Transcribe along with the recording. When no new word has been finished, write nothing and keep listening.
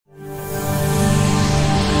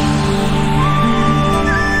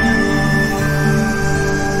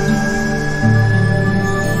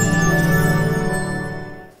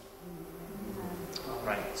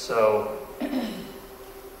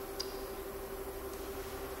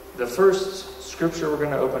The first scripture we're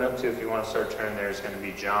going to open up to, if you want to start turning there, is going to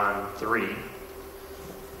be John 3.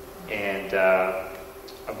 And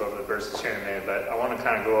I'll go over the verses here in a minute, but I want to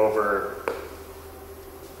kind of go over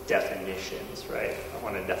definitions, right? I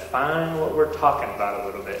want to define what we're talking about a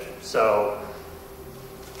little bit. So,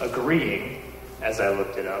 agreeing, as I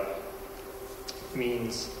looked it up,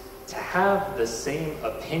 means to have the same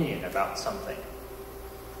opinion about something.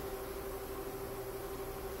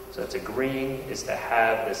 So it's agreeing is to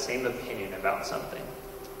have the same opinion about something.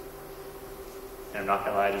 And I'm not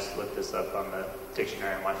going to lie, I just looked this up on the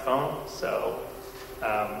dictionary on my phone. So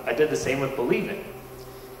I did the same with believing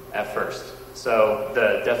at first. So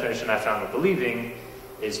the definition I found of believing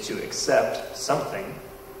is to accept something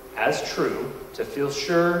as true, to feel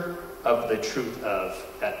sure of the truth of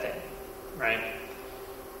that thing, right?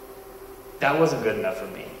 That wasn't good enough for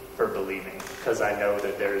me for believing, because I know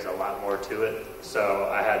that there's a lot more to it. So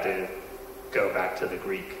I had to go back to the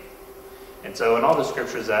Greek. And so in all the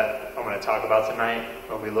scriptures that I'm going to talk about tonight,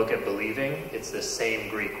 when we look at believing, it's the same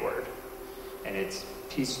Greek word. And it's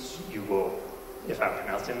pisteuo. If I'm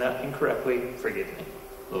pronouncing that incorrectly, forgive me.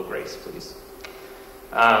 A little grace, please.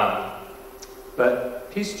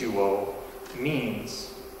 But pisteuo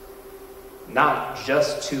means not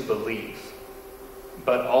just to believe,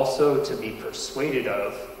 but also to be persuaded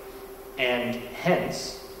of, and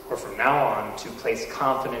hence, or from now on, to place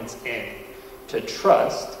confidence in, to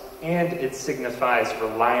trust, and it signifies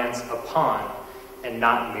reliance upon, and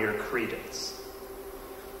not mere credence.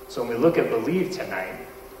 So when we look at believe tonight,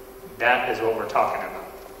 that is what we're talking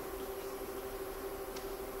about.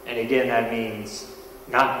 And again, that means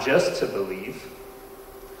not just to believe,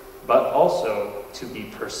 but also to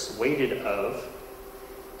be persuaded of,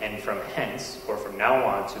 and from hence, or from now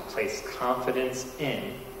on, to place confidence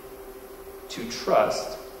in, to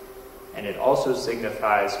trust, and it also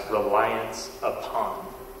signifies reliance upon,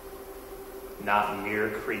 not mere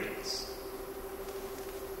credence.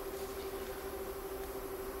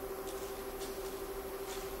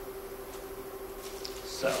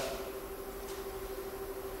 So,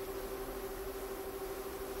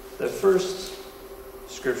 the first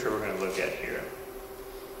scripture we're going to look at here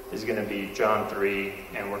is going to be John 3,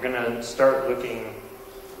 and we're going to start looking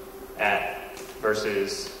at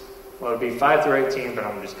verses, well, it'll be 5 through 18, but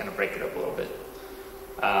I'm just going to break it up a little bit.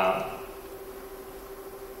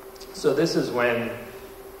 So this is when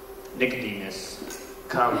Nicodemus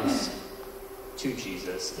comes to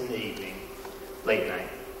Jesus in the evening, late night,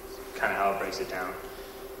 kind of how it breaks it down.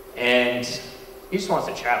 And he just wants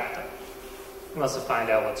to chat with him. He wants to find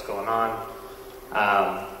out what's going on.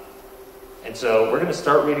 And so we're going to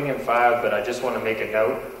start reading in 5, but I just want to make a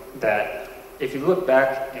note that if you look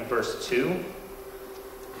back in verse 2,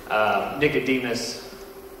 Nicodemus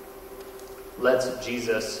lets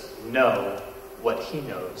Jesus know what he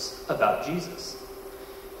knows about Jesus.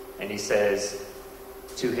 And he says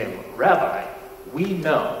to him, Rabbi, we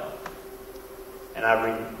know. And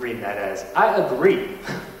I read that as, I agree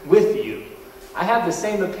with you. I have the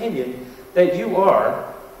same opinion that you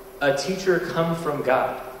are a teacher come from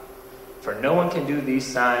God. For no one can do these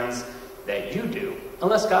signs that you do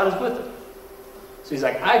unless God is with him. So he's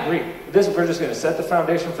like, I agree. We're just going to set the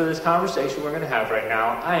foundation for this conversation we're going to have right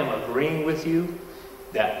now. I am agreeing with you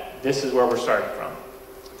that this is where we're starting from.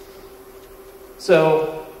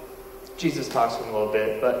 So Jesus talks to him a little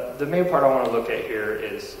bit, but the main part I want to look at here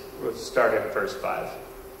is, we'll start in verse 5.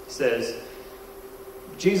 It says,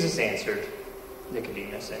 Jesus answered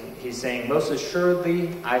Nicodemus, and he's saying, most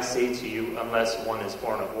assuredly I say to you, unless one is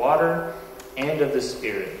born of water and of the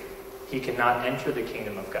Spirit, he cannot enter the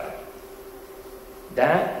kingdom of God.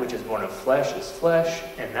 That which is born of flesh is flesh,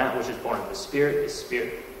 and that which is born of the Spirit is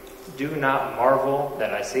spirit. Do not marvel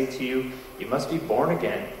that I say to you, you must be born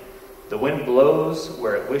again. The wind blows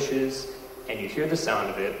where it wishes, and you hear the sound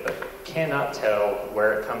of it, but cannot tell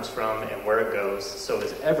where it comes from and where it goes. So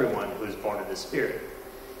is everyone who is born of the Spirit.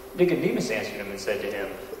 Nicodemus answered him and said to him,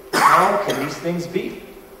 how can these things be?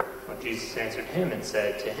 Well, Jesus answered him and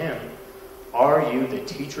said to him, are you the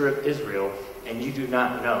teacher of Israel, and you do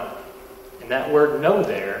not know? And that word know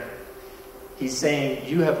there, he's saying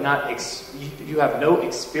you have no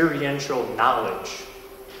experiential knowledge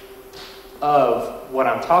of what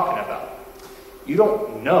I'm talking about. You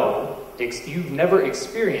don't know, you've never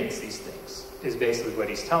experienced these things, is basically what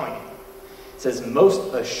he's telling you. It says,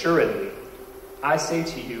 most assuredly, I say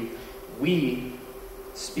to you, we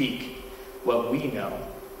speak what we know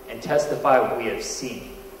and testify what we have seen.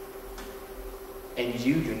 And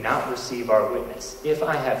you do not receive our witness. If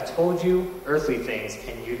I have told you earthly things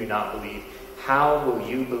and you do not believe, how will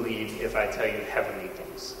you believe if I tell you heavenly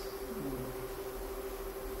things?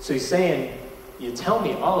 So he's saying, You tell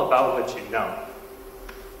me all about what you know,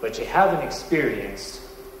 but you haven't experienced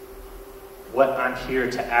what I'm here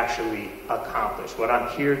to actually accomplish, what I'm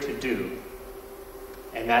here to do.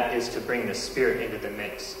 And that is to bring the Spirit into the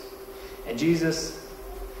mix. And Jesus,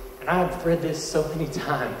 and I've read this so many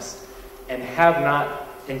times and have not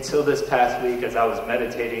until this past week as I was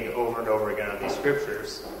meditating over and over again on these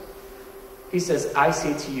scriptures. He says, I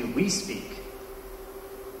say to you, we speak.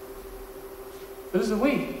 Who's the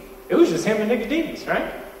we? It was just him and Nicodemus,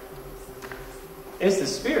 right? It's the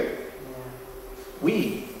Spirit.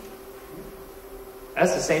 We.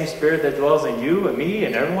 That's the same Spirit that dwells in you and me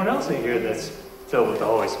and everyone else in here that's filled with the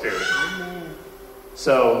Holy Spirit.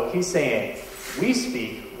 So he's saying, we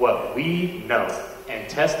speak what we know and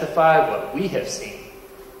testify what we have seen.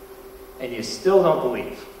 And you still don't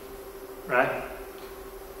believe, right?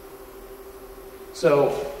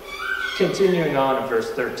 So, continuing on in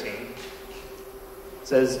verse 13, it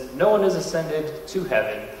says, no one has ascended to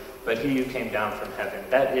heaven, but he who came down from heaven.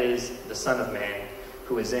 That is the Son of Man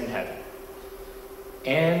who is in heaven.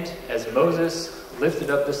 And as Moses lifted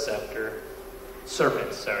up the serpent,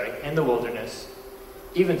 in the wilderness,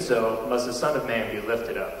 even so must the Son of Man be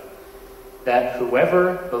lifted up, that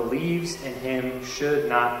whoever believes in him should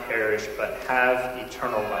not perish, but have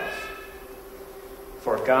eternal life.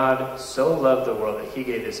 For God so loved the world that he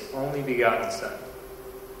gave his only begotten Son,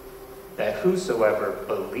 that whosoever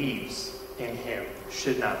believes in him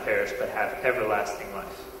should not perish, but have everlasting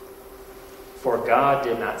life. For God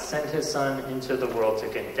did not send his Son into the world to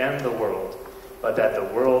condemn the world, but that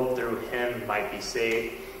the world through him might be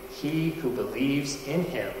saved. He who believes in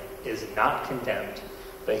him is not condemned,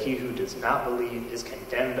 but he who does not believe is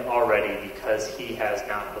condemned already, because he has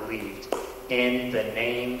not believed in the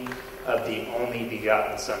name of the only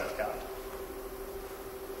begotten Son of God,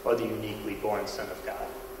 or the uniquely born Son of God.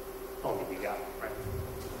 Only begotten, right?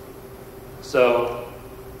 So,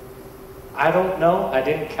 I don't know. I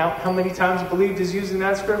didn't count how many times believed is used in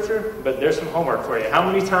that scripture, but there's some homework for you. How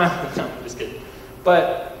many times? No, I'm just kidding.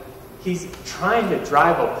 But he's trying to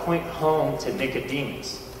drive a point home to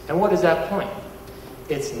Nicodemus. And what is that point?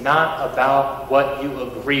 It's not about what you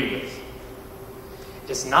agree with.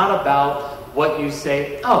 It's not about what you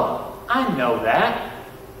say, oh, I know that.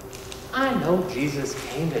 I know Jesus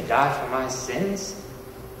came to die for my sins.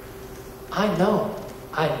 I know.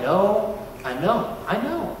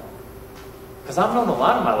 Because I've known a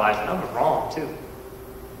lot of my life and I'm wrong too.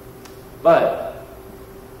 But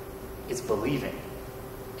it's believing.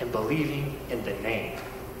 And believing in the name.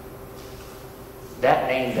 That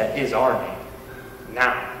name that is our name.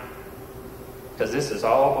 Now. Because this is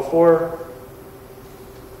all before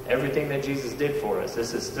everything that Jesus did for us.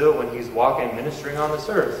 This is still when he's walking, ministering on this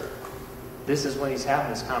earth. This is when he's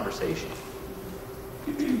having this conversation.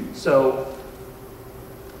 So,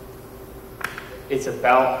 it's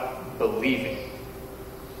about believing.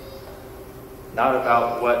 Not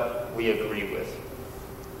about what we agree with.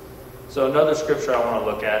 So another scripture I want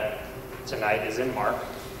to look at tonight is in Mark.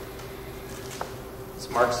 It's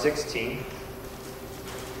Mark 16.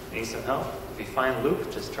 Need some help? If you find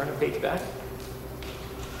Luke, just turn a page back.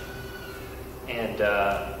 And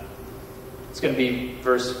it's going to be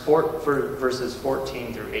verses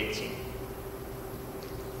 14 through 18.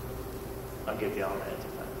 I'll give you all a minute to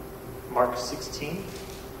find it. Mark 16.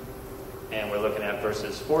 And we're looking at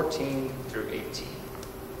verses 14 through 18.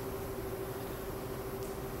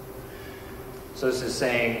 So this is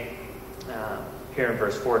saying, here in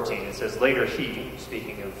verse 14, it says, later he,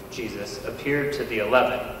 speaking of Jesus, appeared to the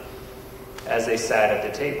 11 as they sat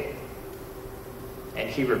at the table. And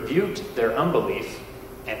he rebuked their unbelief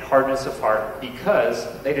and hardness of heart, because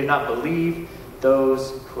they did not believe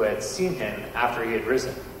those who had seen him after he had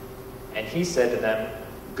risen. And he said to them,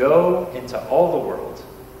 go into all the world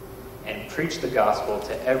and preach the gospel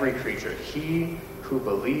to every creature. He who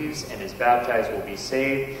believes and is baptized will be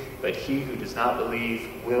saved, but he who does not believe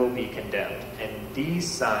will be condemned. And these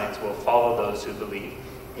signs will follow those who believe.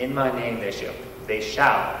 In my name they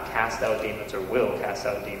shall cast out demons, or will cast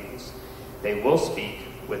out demons. They will speak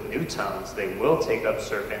with new tongues. They will take up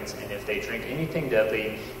serpents, and if they drink anything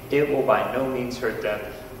deadly, it will by no means hurt them.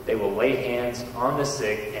 They will lay hands on the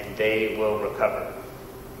sick, and they will recover.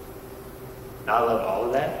 Now, I love all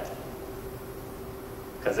of that,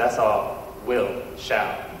 because that's all will,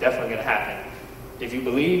 shall, definitely going to happen. If you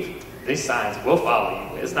believe, these signs will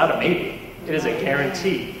follow you. It's not a maybe. It is a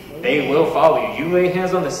guarantee. They will follow you. You lay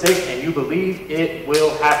hands on the sick and you believe, it will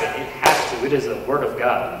happen. It has to. It is a word of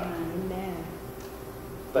God. Amen.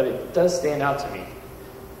 But it does stand out to me.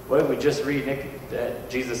 What did we just read that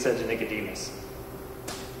Jesus said to Nicodemus?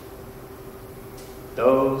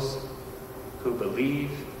 Those who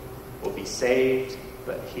believe will be saved,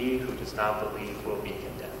 but he who does not believe will be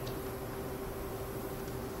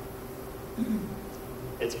condemned.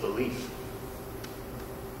 It's belief.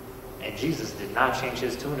 And Jesus did not change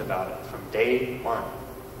his tune about it from day one.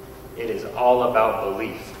 It is all about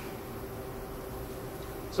belief.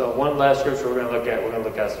 So one last scripture we're going to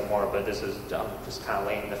look at some more, but this is just kind of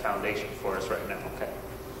laying the foundation for us right now. Okay.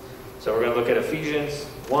 So we're going to look at Ephesians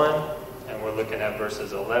 1, and we're looking at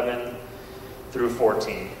verses 11 through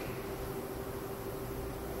 14.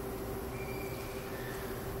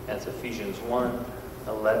 That's Ephesians 1,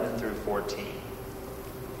 11 through 14.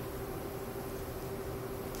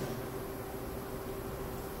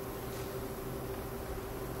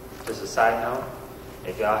 Just a side note,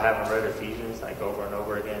 if y'all haven't read Ephesians like over and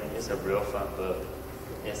over again, it's a real fun book.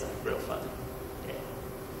 It's like real fun.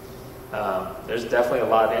 Yeah. There's definitely a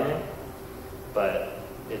lot in it, but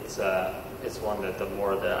it's one that the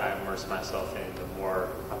more that I immerse myself in, the more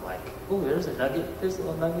I'm like, oh, there's a nugget, there's a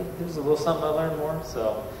little nugget, there's a little something I learned more.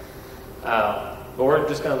 So, but we're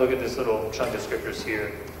just going to look at this little chunk of scriptures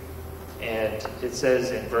here, and it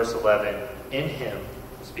says in verse 11, in him,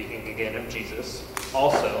 speaking again of Jesus,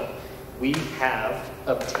 also we have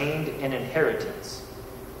obtained an inheritance,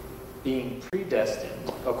 being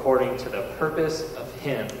predestined according to the purpose of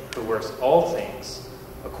him who works all things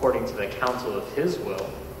according to the counsel of his will,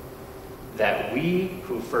 that we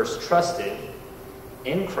who first trusted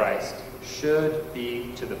in Christ should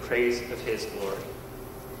be to the praise of his glory.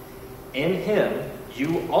 In him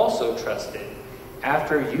you also trusted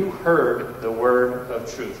after you heard the word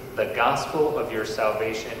of truth, the gospel of your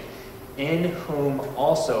salvation, in whom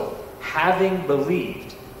also, having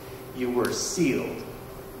believed, you were sealed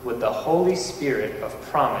with the Holy Spirit of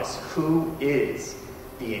promise, who is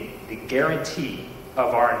the guarantee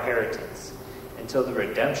of our inheritance until the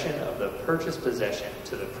redemption of the purchased possession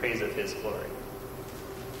to the praise of his glory.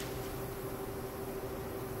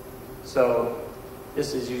 So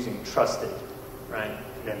this is using trusted, right?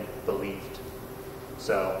 And then believed.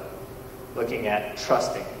 So looking at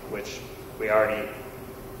trusting, which we already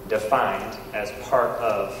defined as part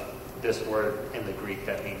of this word in the Greek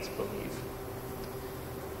that means believe.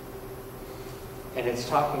 And it's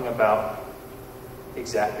talking about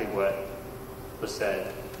exactly what was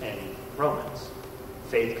said in Romans.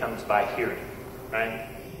 Faith comes by hearing, right?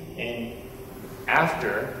 And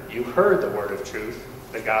after you heard the word of truth,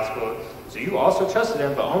 the gospel, so you also trusted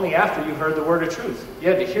him, but only after you heard the word of truth. You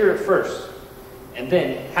had to hear it first. And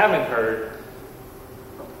then, having heard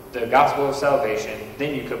the gospel of salvation,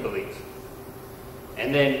 then you could believe.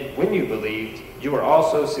 And then, when you believed, you were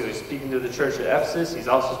also, so he's speaking to the church at Ephesus, he's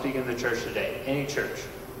also speaking to the church today, any church.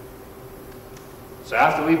 So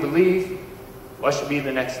after we believe, what should be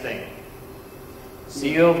the next thing?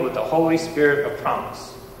 Sealed with the Holy Spirit of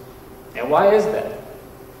promise. And why is that?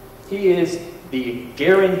 He is the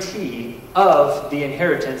guarantee of the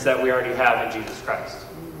inheritance that we already have in Jesus Christ.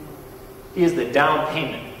 He is the down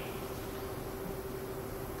payment.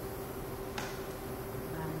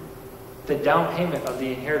 The down payment of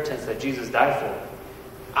the inheritance that Jesus died for.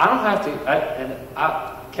 I don't have to,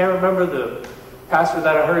 I can't remember the pastor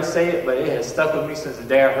that I heard say it, but it has stuck with me since the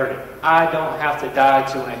day I heard it. I don't have to die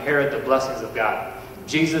to inherit the blessings of God.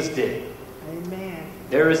 Jesus did. Amen.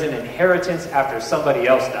 There is an inheritance after somebody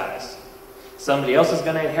else dies. Somebody else is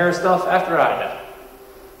going to inherit stuff after I die.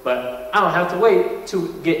 But I don't have to wait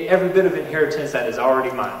to get every bit of inheritance that is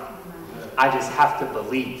already mine. I just have to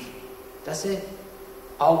believe. That's it.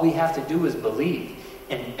 All we have to do is believe.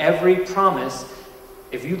 And every promise,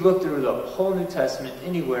 if you look through the whole New Testament,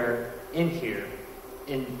 anywhere in here,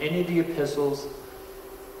 in any of the epistles,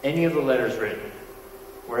 any of the letters written,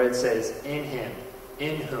 where it says, in him,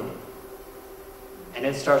 in whom, and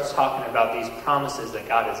it starts talking about these promises that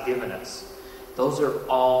God has given us. Those are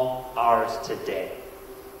all ours today,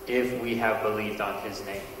 if we have believed on his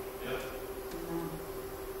name. Yep.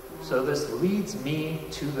 So this leads me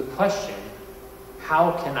to the question,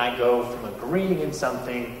 how can I go from agreeing in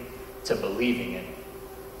something to believing in it?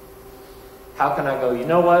 How can I go, you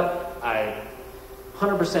know what, I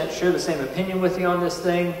 100% share the same opinion with you on this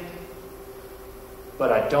thing,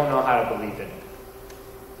 but I don't know how to believe in it.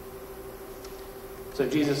 So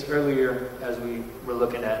Jesus, earlier, as we were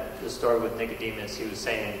looking at the story with Nicodemus, he was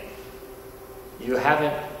saying, you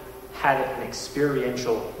haven't had an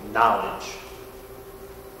experiential knowledge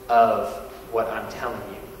of what I'm telling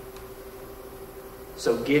you.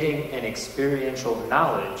 So getting an experiential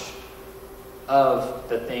knowledge of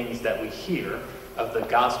the things that we hear, of the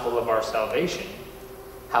gospel of our salvation,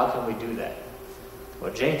 how can we do that?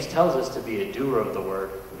 Well, James tells us to be a doer of the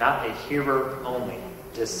word, not a hearer only,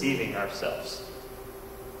 deceiving ourselves.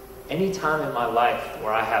 any time in my life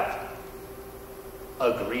where I have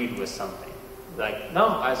agreed with something, like, no,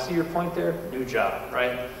 I see your point there, new job,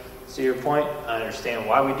 right? See your point, I understand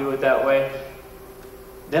why we do it that way.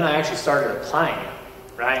 Then I actually started applying it,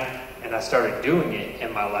 right? And I started doing it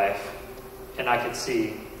in my life, and I could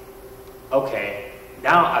see, okay,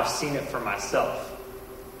 now I've seen it for myself.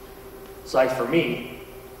 So like for me,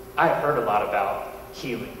 I had heard a lot about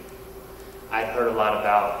healing. I had heard a lot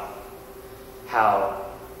about how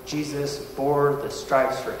Jesus bore the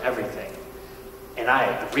stripes for everything. And I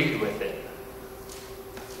agreed with it.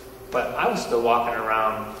 But I was still walking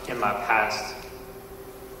around in my past.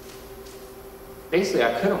 Basically,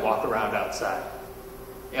 I couldn't walk around outside.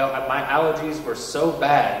 You know, my allergies were so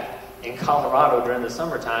bad in Colorado during the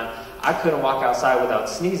summertime, I couldn't walk outside without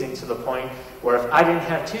sneezing, to the point where if I didn't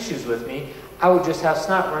have tissues with me, I would just have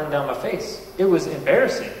snot running down my face. It was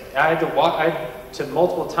embarrassing. I had to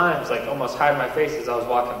multiple times, like, almost hide my face as I was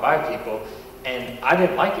walking by people, and I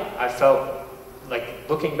didn't like it. I felt like,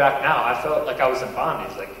 looking back now, I felt like I was in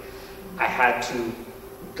bondage. Like, I had to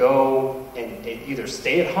go and either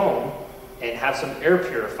stay at home and have some air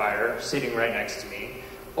purifier sitting right next to me,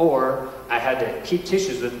 or I had to keep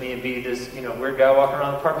tissues with me and be this, weird guy walking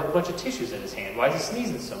around the park with a bunch of tissues in his hand. Why is he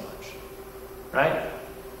sneezing so much? Right?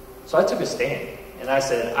 So I took a stand, and I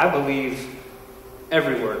said, I believe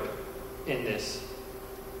every word in this.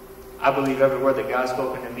 I believe every word that God's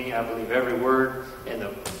spoken to me. I believe every word in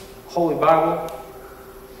the Holy Bible.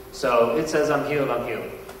 So it says I'm healed, I'm healed.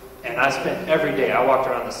 And I spent every day, I walked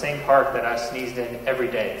around the same park that I sneezed in every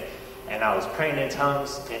day. And I was praying in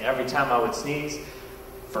tongues, and every time I would sneeze,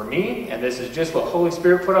 for me, and this is just what Holy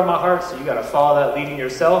Spirit put on my heart, so you got to follow that leading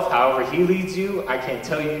yourself. However he leads you, I can't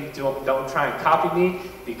tell you, don't try and copy me,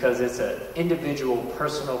 because it's an individual,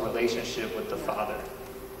 personal relationship with the Father.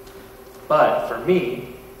 But for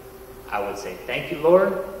me, I would say, thank you,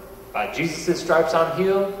 Lord. By Jesus' stripes I'm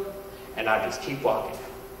healed, and I just keep walking.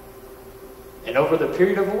 And over the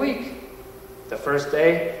period of a week, the first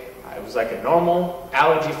day, it was like a normal,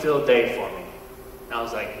 allergy-filled day for me. And I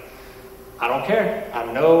was like, I don't care.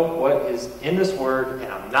 I know what is in this word,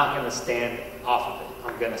 and I'm not going to stand off of it.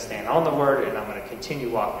 I'm going to stand on the word, and I'm going to continue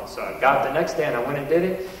walking. So I got the next day, and I went and did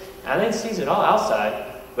it. And I didn't sneeze at all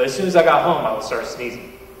outside, but as soon as I got home, I would start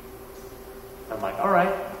sneezing. I'm like, all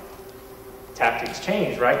right. Tactics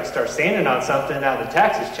change, right? You start standing on something, now the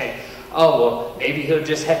tactics change. Oh, well, maybe he'll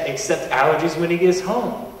just accept allergies when he gets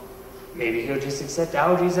home. Maybe he'll just accept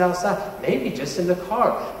allergies outside. Maybe just in the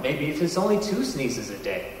car. Maybe if it's only 2 sneezes a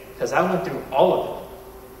day. Because I went through all of it.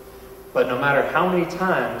 But no matter how many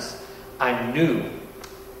times I knew,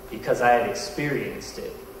 because I had experienced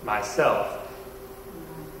it myself,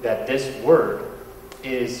 that this word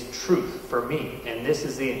is truth for me. And this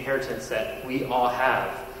is the inheritance that we all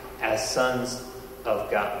have as sons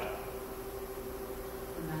of God.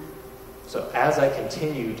 So as I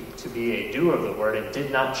continued to be a doer of the word, it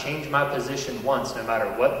did not change my position once, no matter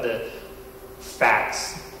what the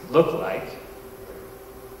facts look like.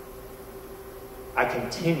 I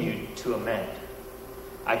continued to amend.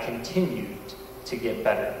 I continued to get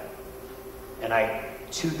better. And I,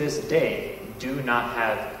 to this day, do not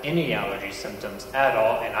have any allergy symptoms at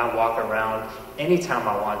all, and I walk around anytime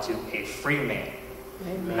I want to, a free man.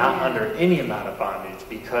 Amen. Not under any amount of bondage,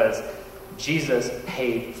 because Jesus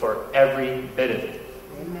paid for every bit of it.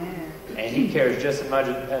 Amen. And he cares just as much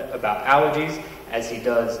about allergies as he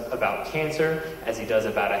does about cancer, as he does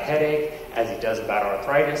about a headache, as he does about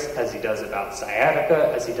arthritis, as he does about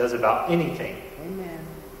sciatica, as he does about anything. Amen.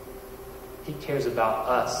 He cares about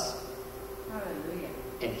us. Hallelujah.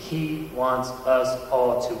 And he wants us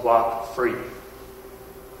all to walk free.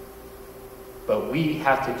 But we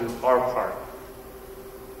have to do our part,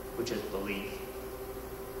 which is believe.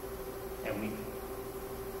 And we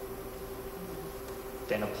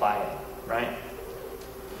then apply it, right?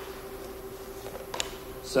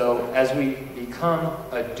 So as we become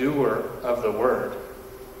a doer of the word,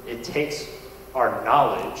 it takes our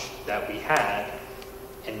knowledge that we had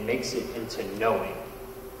and makes it into knowing.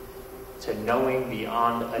 To knowing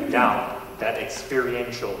beyond a doubt, that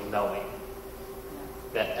experiential knowing.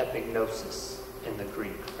 That epignosis in the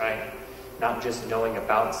Greek, right? Not just knowing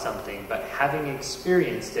about something, but having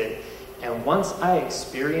experienced it. And once I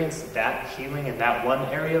experienced that healing in that one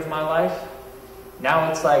area of my life,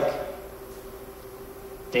 now it's like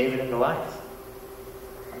David and Goliath.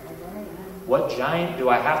 What giant do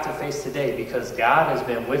I have to face today? Because God has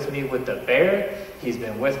been with me with the bear. He's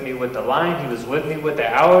been with me with the lion. He was with me with the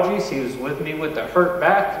allergies. He was with me with the hurt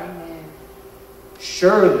back. Amen.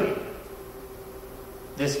 Surely,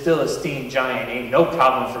 this Philistine giant ain't no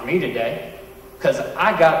problem for me today. Because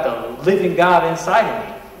I got the living God inside of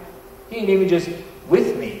me. He ain't even just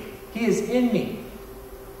with me. He is in me.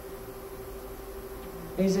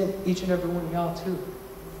 And he's in each and every one of y'all too,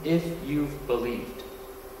 if you've believed.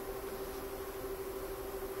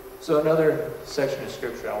 So another section of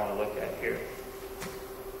scripture I want to look at here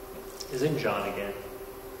is in John again.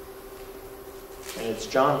 And it's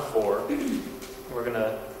John 4. We're going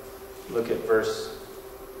to look at verses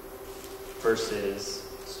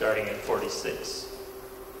starting at 46.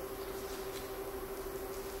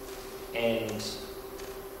 And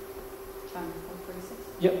John 4:46?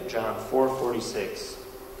 Yep, John 4:46.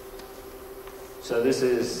 So this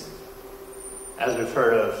is, as we've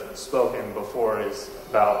heard of spoken before, is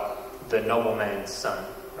about the nobleman's son,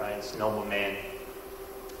 right? This nobleman,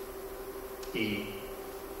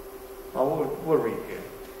 we'll read here.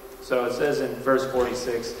 So it says in verse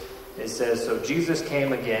 46, it says, "So Jesus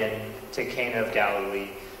came again to Cana of Galilee,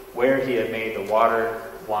 where he had made the water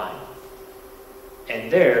wine.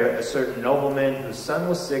 And there a certain nobleman whose son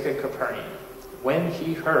was sick at Capernaum. When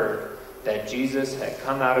he heard that Jesus had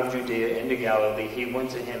come out of Judea into Galilee, he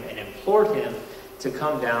went to him and implored him to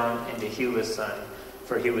come down and to heal his son,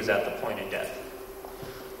 for he was at the point of death."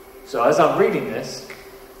 So as I'm reading this,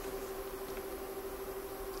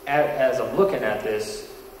 as I'm looking at this,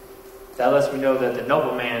 that lets me know that the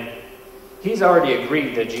nobleman, he's already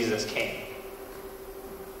agreed that Jesus came.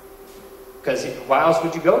 Because why else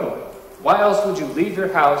would you go to him? Why else would you leave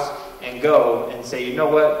your house and go and say, you know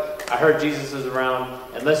what, I heard Jesus is around,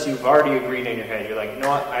 unless you've already agreed in your head. You're like, you know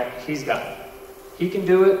what, he's got it. He can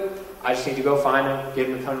do it. I just need to go find him, get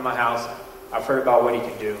him to come to my house. I've heard about what he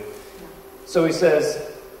can do. So he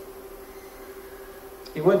says,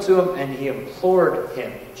 he went to him and he implored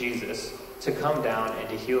him, Jesus, to come down and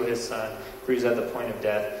to heal his son, for he's at the point of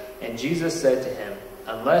death. And Jesus said to him,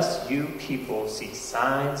 "Unless you people see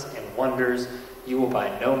signs and wonders, you will by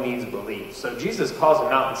no means believe." So Jesus calls him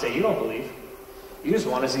out and says, you don't believe. You just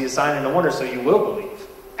want to see a sign and a wonder so you will believe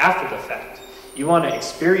after the fact. You want to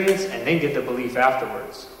experience and then get the belief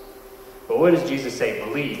afterwards. But what does Jesus say?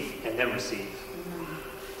 Believe and then receive.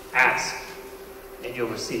 Ask and you'll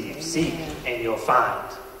receive. Seek and you'll find.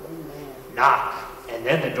 Knock and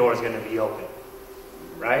then the door is going to be open.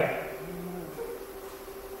 Right?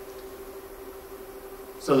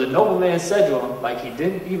 So the nobleman said to him, like he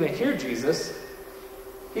didn't even hear Jesus,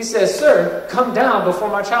 he says, "Sir, come down before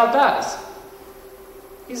my child dies."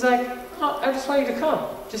 He's like, "Oh, I just want you to come.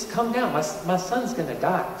 Just come down. My son's going to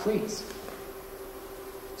die, please."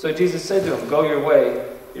 So Jesus said to him, "Go your way,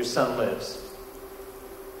 your son lives."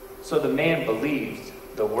 So the man believed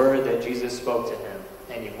the word that Jesus spoke to him,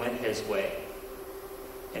 and he went his way.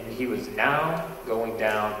 And he was now going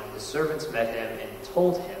down. His servants met him and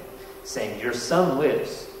told him, saying, "Your son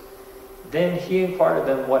lives." Then he inquired of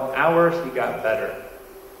them what hour he got better.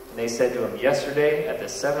 And they said to him, "Yesterday at the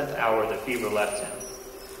 7th hour the fever left him."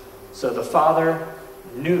 So the father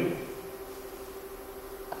knew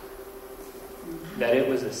that it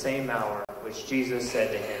was the same hour which Jesus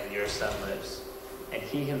said to him, "Your son lives." And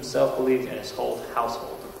he himself believed in his whole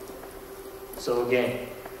household. So again,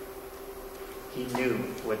 he knew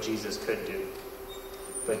what Jesus could do.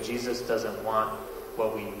 But Jesus doesn't want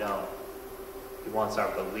what we know. He wants our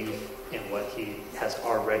belief in what he has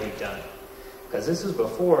already done. Because this is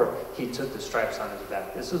before he took the stripes on his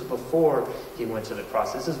back. This is before he went to the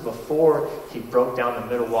cross. This is before he broke down the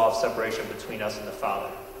middle wall of separation between us and the Father.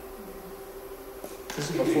 This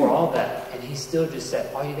is before all that. And he still just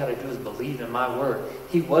said, all you got to do is believe in my word.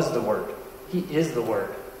 He was the word. He is the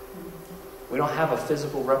word. We don't have a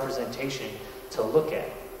physical representation to look at.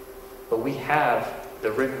 But we have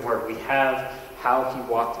the written word. We have how he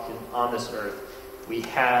walked on this earth. We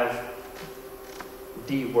have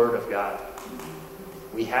the word of God.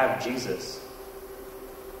 We have Jesus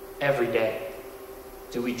every day.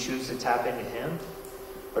 Do we choose to tap into him?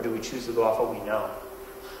 Or do we choose to go off what we know?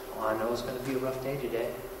 Oh, I know it's going to be a rough day today.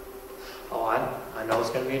 Oh, I know it's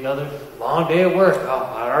going to be another long day at work.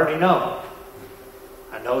 Oh, I already know.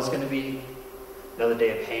 I know it's going to be another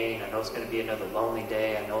day of pain. I know it's going to be another lonely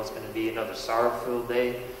day. I know it's going to be another sorrow-filled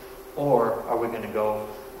day. Or are we going to go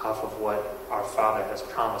off of what our Father has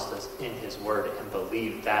promised us in his word and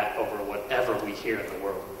believe that over whatever we hear in the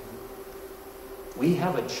world? We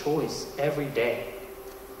have a choice every day.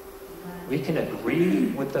 We can agree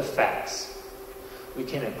with the facts. We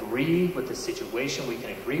can agree with the situation. We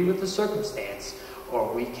can agree with the circumstance.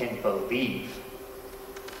 Or we can believe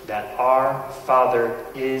that our Father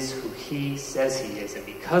is who he says he is. And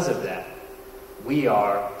because of that, we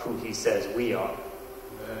are who he says we are.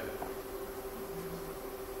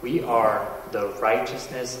 We are the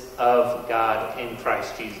righteousness of God in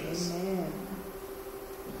Christ Jesus. Amen.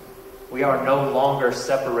 We are no longer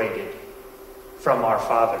separated from our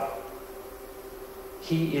Father.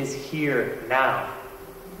 He is here now.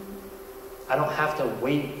 I don't have to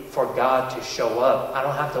wait for God to show up. I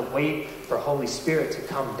don't have to wait for Holy Spirit to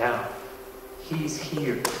come down. He's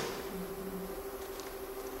here.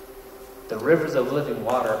 The rivers of living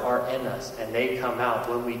water are in us, and they come out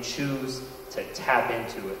when we choose to tap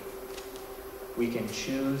into it. We can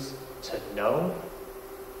choose to know,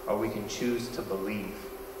 or we can choose to believe.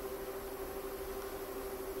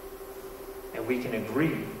 And we can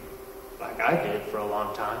agree, like I did for a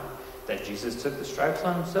long time, that Jesus took the stripes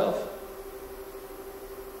on himself.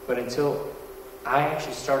 But until I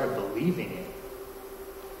actually started believing it,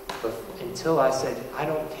 but until I said, I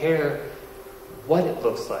don't care what it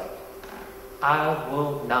looks like, I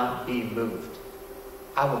will not be moved.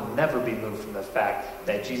 I will never be moved from the fact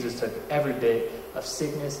that Jesus took every bit of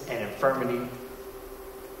sickness and infirmity,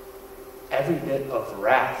 every bit of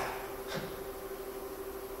wrath.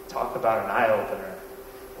 Talk about an eye-opener.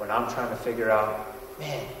 When I'm trying to figure out,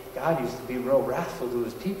 man, God used to be real wrathful to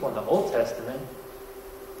his people in the Old Testament.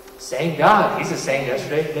 Same God. He's the same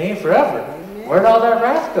yesterday, today, and forever. Amen. Where'd all that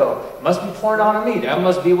wrath go? It must be poured on me. That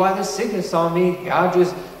must be why this sickness on me. God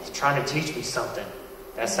just trying to teach me something.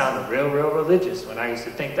 That sounded real religious when I used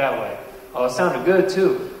to think that way. Oh, it sounded good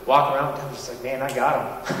too. Walk around, I'm just like, man, I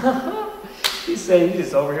got him. He said, he's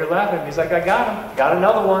just over here laughing. He's like, I got him. Got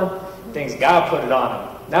another one. Thinks God put it on him.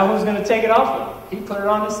 Now who's going to take it off him? He put it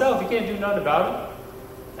on himself. He can't do nothing about it.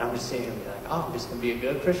 And I'm just seeing him be like, oh, I'm just going to be a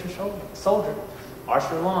good Christian soldier. March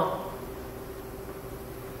along.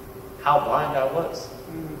 How blind I was.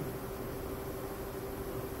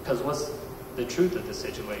 Because what's the truth of the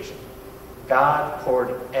situation? God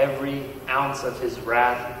poured every ounce of his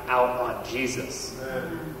wrath out on Jesus.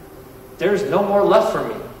 There's no more left for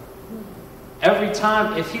me. Every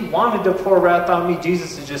time, if he wanted to pour wrath on me,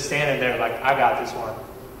 Jesus is just standing there like, I got this one.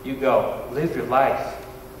 You go. Live your life.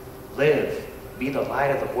 Live. Be the light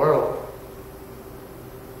of the world.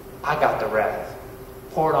 I got the wrath.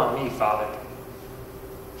 Pour it on me, Father.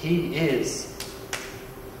 He is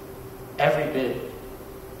every bit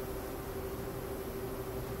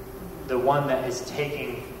the one that is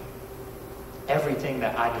taking everything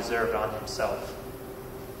that I deserved on himself.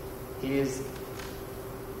 He is,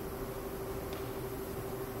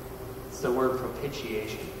 it's the word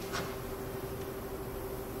propitiation.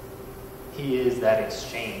 He is that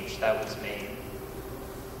exchange that was made.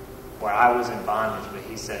 Where I was in bondage, but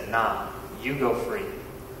he said, nah, you go free.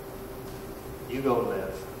 You go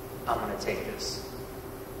live. I'm going to take this.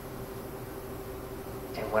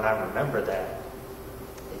 And when I remember that,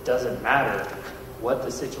 it doesn't matter what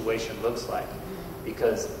the situation looks like,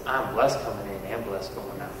 because I'm blessed coming in and blessed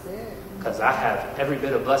going out. Because I have every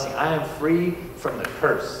bit of blessing. I am free from the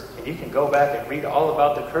curse. And you can go back and read all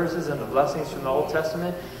about the curses and the blessings from the Old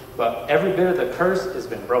Testament, but every bit of the curse has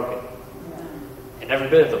been broken. And every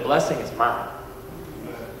bit of the blessing is mine.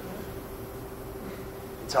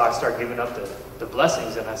 Until I start giving up the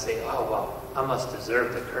blessings and I say, oh, well, I must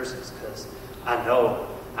deserve the curses because I know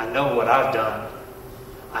what I've done.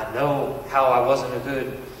 I know how I wasn't a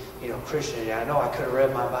good, Christian. I know I could have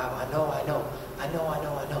read my Bible. I know.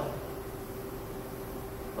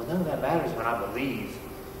 Well, none of that matters when I believe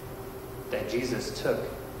that Jesus took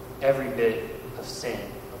every bit of sin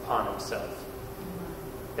upon himself.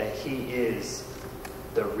 That he is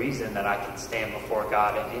the reason that I can stand before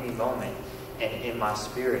God at any moment. And in my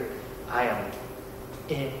spirit, I am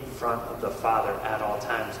in front of the Father at all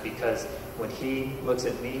times, because when he looks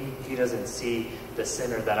at me, he doesn't see the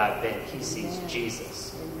sinner that I've been. He sees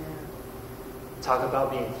Jesus. Amen. Talk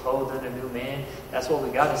about being clothed in a new man. That's what we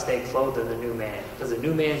got to stay clothed in the new man, because the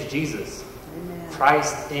new man's Jesus. Amen.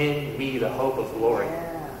 Christ in me, the hope of glory.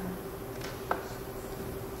 Yeah.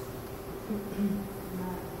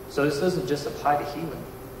 So this doesn't just apply to healing.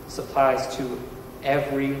 This applies to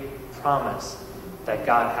every promise that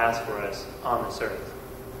God has for us on this earth.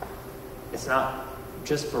 It's not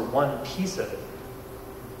just for one piece of it.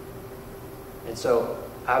 And so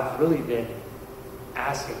I've really been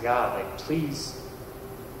asking God, please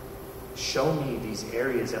show me these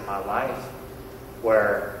areas in my life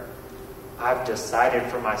where I've decided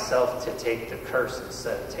for myself to take the curse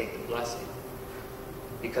instead of take the blessing.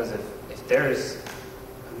 Because if there's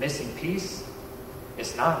a missing piece,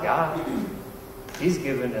 it's not God. He's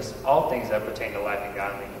given us all things that pertain to life and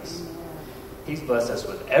godliness. He's blessed us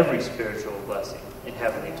with every spiritual blessing in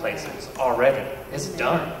heavenly places already. It's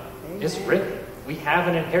done. It's written. We have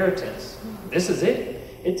an inheritance. This is it.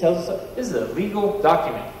 It tells us this is a legal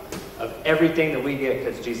document of everything that we get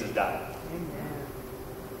because Jesus died.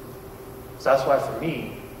 So that's why for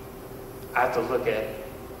me, I have to look at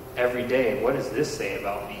every day, what does this say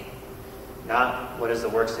about me? Not what does the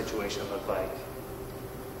work situation look like.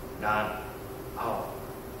 Not, oh,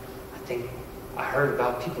 I think I heard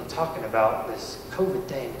about people talking about this COVID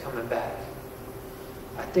thing coming back.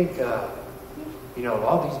 I think,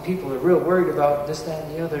 all these people are real worried about this, that,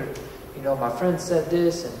 and the other. My friend said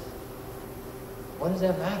this, and what does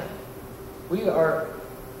that matter? We are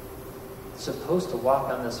supposed to walk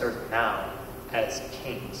on this earth now as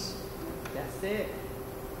kings. That's it.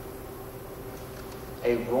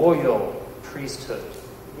 A royal priesthood.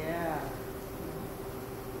 Yeah.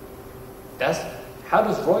 How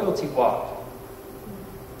does royalty walk?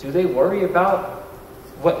 Do they worry about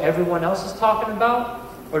what everyone else is talking about?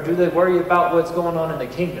 Or do they worry about what's going on in the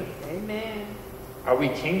kingdom? Amen. Are we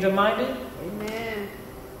kingdom-minded? Amen.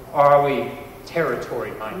 Or are we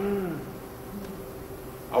territory-minded?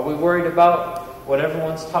 Are we worried about what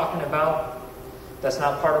everyone's talking about that's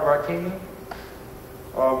not part of our kingdom?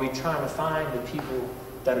 Or are we trying to find the people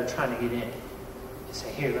that are trying to get in and say,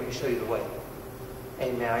 here, let me show you the way.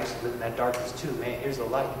 Hey, man, I used to live in that darkness too, man. Here's the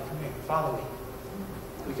light. Come here, follow me.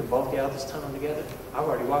 We can both get out this tunnel together. I've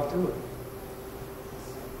already walked through it.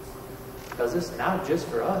 Because it's not just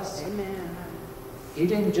for us. Amen. He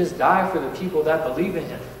didn't just die for the people that believe in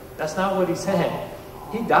him. That's not what he said.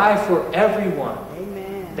 He died for everyone.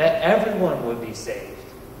 Amen. That everyone would be saved.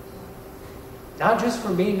 Not just for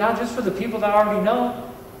me, not just for the people that I already know.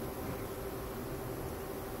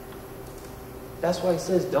 That's why he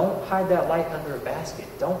says, don't hide that light under a basket.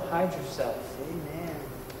 Don't hide yourself. Amen.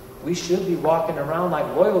 We should be walking around like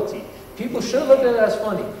royalty. People should look at us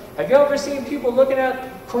funny. Have you ever seen people looking at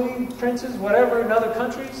queen, princes, whatever, in other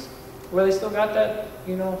countries? Where they still got that,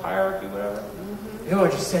 hierarchy, whatever? You know,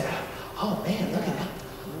 just saying, oh man, look at that.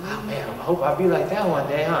 Oh man, I hope I'll be like that one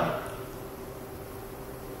day, huh?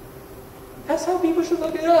 That's how people should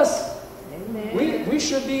look at us. Amen. We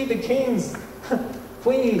should be the kings,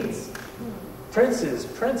 queens, princes,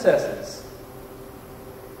 princesses,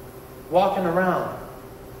 walking around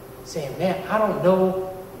saying, man, I don't know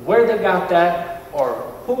where they got that or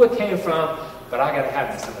who it came from, but I got to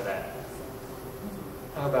have some of that.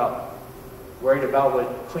 How about worried about what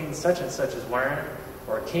queen such and such is wearing,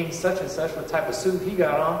 or king such and such, what type of suit he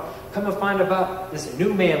got on? Come and find about this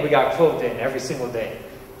new man we got clothed in every single day.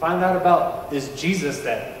 Find out about this Jesus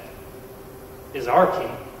that is our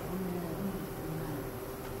king.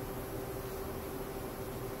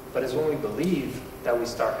 But it's when we believe that we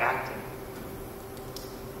start acting.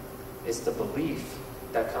 It's the belief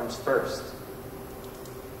that comes first.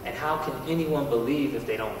 And how can anyone believe if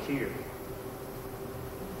they don't hear?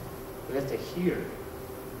 We have to hear.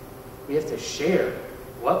 We have to share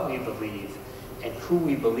what we believe and who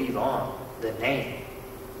we believe on. The name.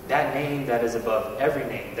 That name that is above every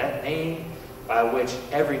name. That name by which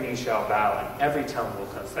every knee shall bow and every tongue will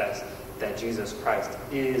confess that Jesus Christ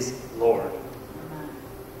is Lord.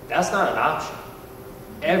 That's not an option.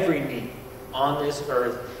 Every knee on this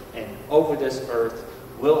earth and over this earth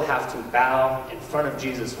will have to bow in front of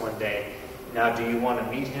Jesus one day. Now, do you want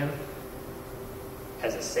to meet him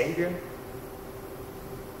as a Savior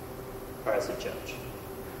or as a judge?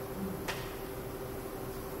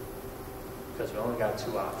 Because we only got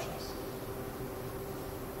two options.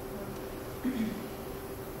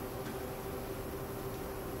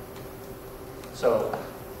 So,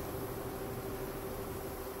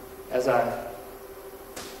 as I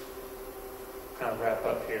kind of wrap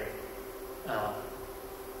up here,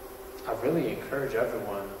 I really encourage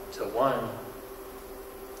everyone to, one,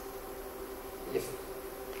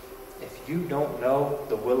 if you don't know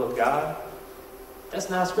the will of God, that's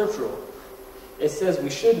not scriptural. It says we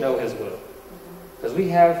should know his will. Because we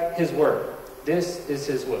have his word. This is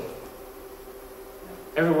his will.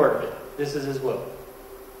 Every word of it. This is his will.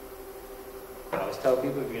 I always tell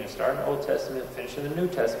people, if you're going to start in the Old Testament, finish in the New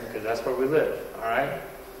Testament, because that's where we live. All right?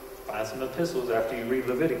 Find some epistles after you read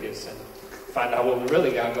Leviticus and find out what we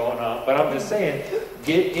really got going on. But I'm just saying,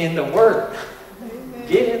 get in the Word. Amen.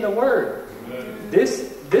 Get in the Word. Amen.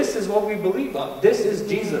 This is what we believe on. This is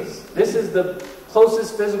Jesus. This is the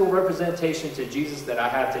closest physical representation to Jesus that I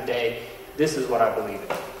have today. This is what I believe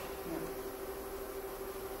in.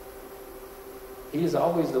 He is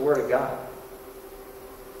always the Word of God.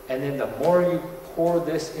 And then the more you pour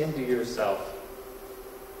this into yourself,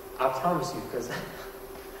 I promise you, because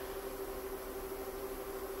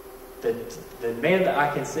the man that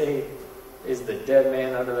I can say is the dead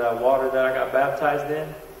man under that water that I got baptized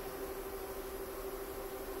in,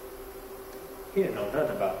 he didn't know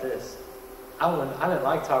nothing about this. I didn't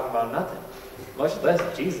like talking about nothing, much less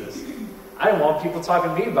Jesus. I didn't want people talking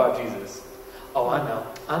to me about Jesus. Oh, I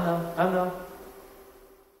know.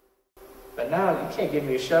 But now you can't get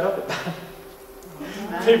me to shut up about it.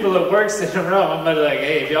 People at work sitting around, I'm gonna be like,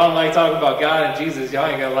 hey, if y'all don't like talking about God and Jesus, y'all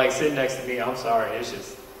ain't gonna like sit next to me. I'm sorry. It's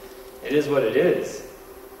just, it is what it is.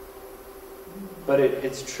 But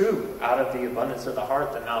it's true. Out of the abundance of the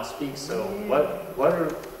heart, the mouth speaks. So what are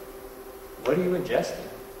you ingesting?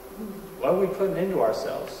 What are we putting into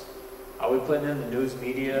ourselves? Are we putting in the news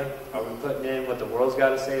media? Are we putting in what the world's got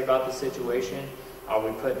to say about the situation? Are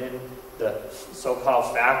we putting in the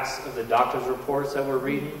so-called facts of the doctor's reports that we're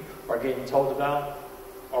reading or getting told about?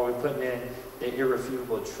 Are we putting in the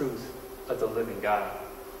irrefutable truth of the living God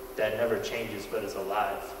that never changes but is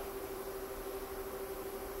alive?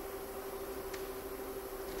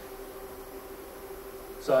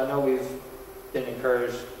 So I know we've been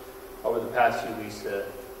encouraged over the past few weeks to,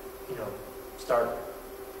 start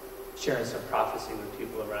sharing some prophecy with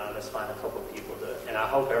people around us, find a couple people and I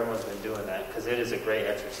hope everyone's been doing that because it is a great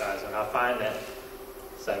exercise. And I find that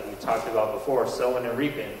it's like we talked about before, sowing and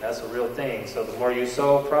reaping, that's a real thing. So the more you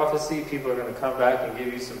sow prophecy, people are going to come back and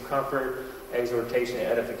give you some comfort, exhortation, and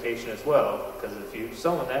edification as well. Because if you're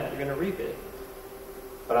sowing that, you're going to reap it.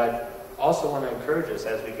 But I also want to encourage us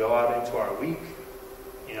as we go out into our week,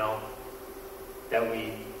 that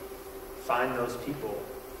we find those people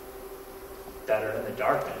that are in the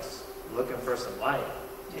darkness, looking for some light,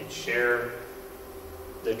 and share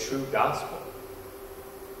the true gospel.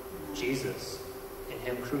 Jesus and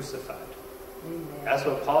Him crucified. Amen. That's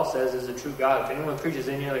what Paul says is the true God. If anyone preaches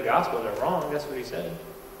any other gospel, they're wrong. That's what he said.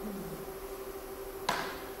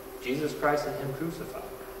 Jesus Christ and Him crucified.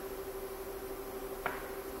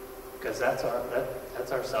 Because that's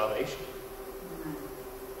our salvation.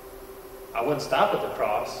 I wouldn't stop at the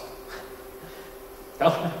cross.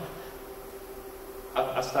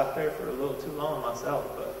 I stopped there for a little too long myself,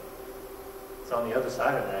 but it's on the other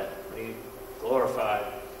side of that. When you glorified,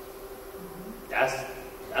 that's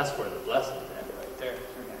where the blessing's at right there.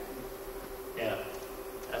 Yeah,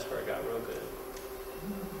 that's where it got real good.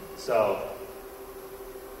 So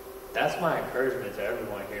that's my encouragement to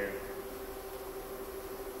everyone here,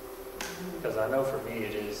 because I know for me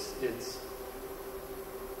it's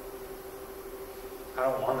I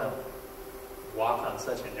don't want to walk on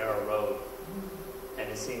such a narrow road. And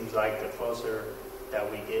it seems like the closer that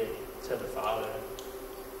we get to the Father,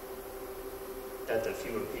 that the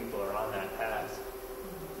fewer people are on that path.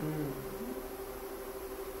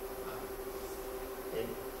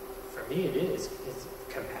 For me, it is. It's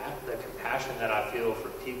the compassion that I feel for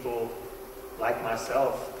people like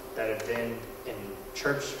myself that have been in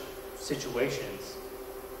church situations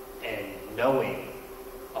and knowing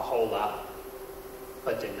a whole lot,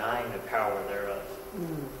 but denying the power thereof.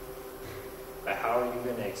 But how are you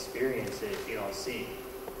going to experience it if you don't see?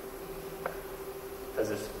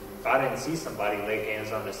 Because if I didn't see somebody lay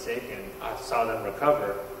hands on the sick and I saw them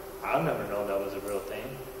recover, I'd never know that was a real thing.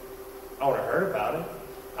 I would have heard about it.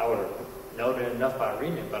 I would have known it enough by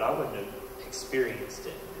reading it, but I wouldn't have experienced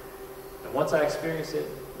it. And once I experience it,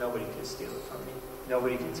 nobody can steal it from me.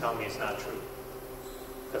 Nobody can tell me it's not true.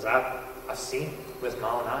 Because I've seen it with my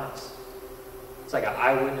own eyes. It's like an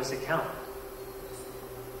eyewitness account.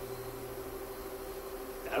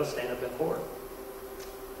 That'll stand up in court.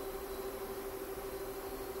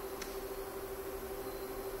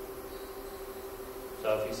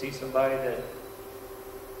 So if you see somebody that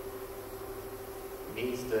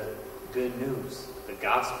needs the good news, the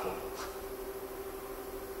gospel,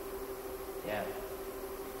 yeah,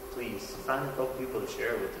 please find a couple people to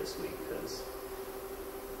share with this week, because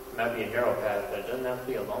it might be a narrow path, but it doesn't have to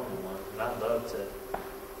be a lonely one. And I'd love to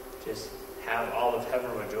just have all of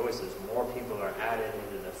heaven rejoices. More people are added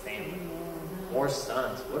into the family. More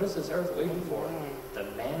sons. What is this earth waiting for? The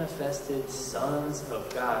manifested sons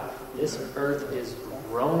of God. This earth is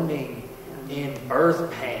groaning in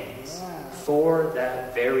birth pangs for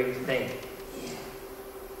that very thing.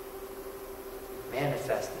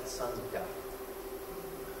 Manifested sons of God.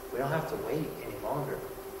 We don't have to wait any longer.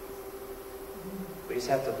 We just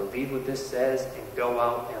have to believe what this says and go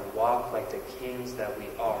out and walk like the kings that we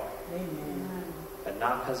are. Amen. But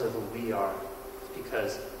not because of who we are,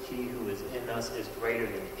 because He who is in us is greater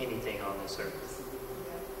than anything on this earth.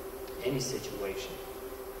 Any situation,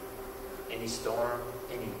 any storm,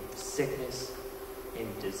 any sickness, any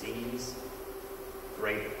disease,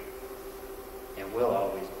 greater. And will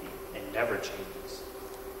always be, and never changes.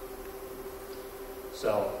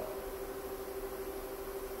 So,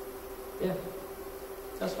 yeah,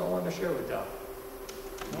 that's what I wanted to share with y'all.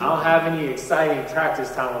 I don't have any exciting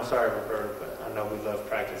practice time. I'm sorry, Roberta, but I know we love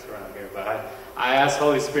practice around here. But I asked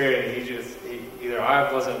Holy Spirit, and either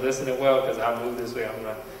I wasn't listening well because I moved this way.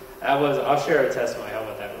 I'll share a testimony. How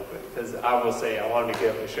about that real quick? Because I will say I wanted to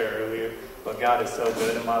get up and share earlier, but God is so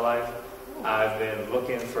good in my life. I've been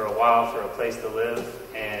looking for a while for a place to live,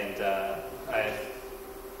 and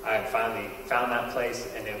I finally found that place,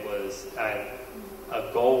 and it was a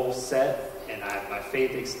goal set, and I had my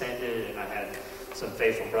faith extended, and I had some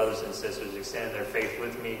faithful brothers and sisters extend their faith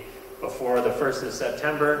with me before the 1st of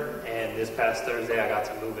September, and this past Thursday I got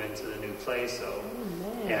to move into the new place, so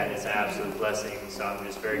yeah, it's an absolute blessing, so I'm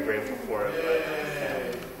just very grateful for it.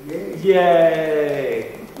 But,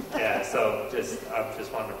 yay! Yeah, so I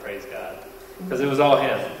just wanted to praise God, because it was all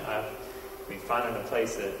Him. I mean, finding a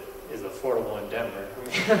place that is affordable in Denver,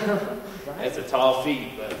 it's a tall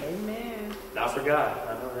feat, but not for God,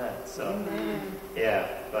 I know that. So yeah,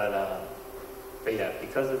 but yeah,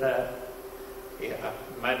 because of that, yeah,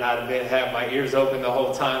 I might not have had my ears open the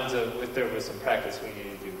whole time if there was some practice we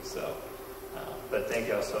needed to do. So, but thank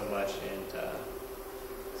y'all so much. And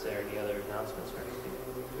is there any other announcements or anything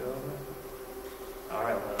we need to go over? All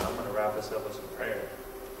right, well, I'm going to wrap us up with some prayer.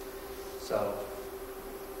 So,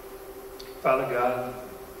 Father God,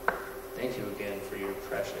 thank you again for your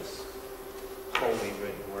precious, holy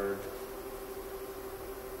written word.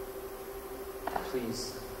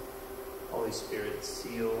 Please, Holy Spirit,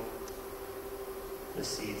 seal the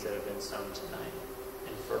seeds that have been sown tonight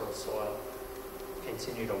in fertile soil.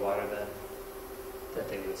 Continue to water them, that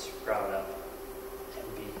they would sprout up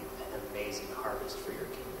and be an amazing harvest for your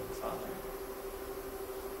kingdom, Father.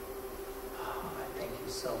 Oh, I thank you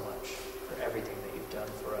so much for everything that you've done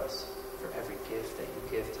for us, for every gift that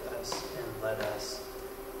you give to us, and let us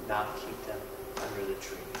not keep them under the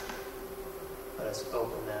tree. Let us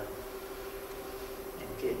open them and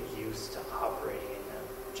get used to operating in them,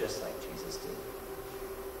 just like Jesus did.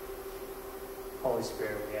 Holy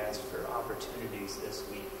Spirit, we ask for opportunities this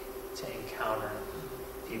week to encounter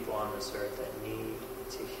people on this earth that need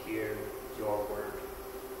to hear your word,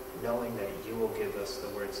 knowing that you will give us the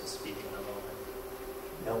words to speak in a moment,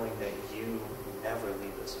 knowing that you never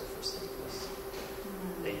leave us or forsake us,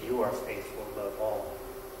 that you are faithful above all.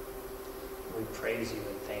 We praise you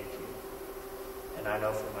and thank you. And I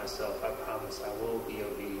know for myself, I promise I will be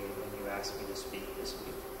obedient when you ask me to speak this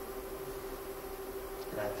week.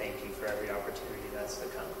 And I thank you for every opportunity that's to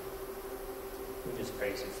come. We just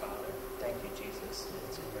praise you, Father. Thank you, Jesus. And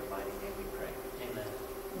it's in your mighty name we pray. Amen.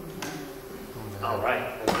 All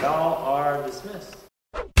right. Well, y'all are dismissed.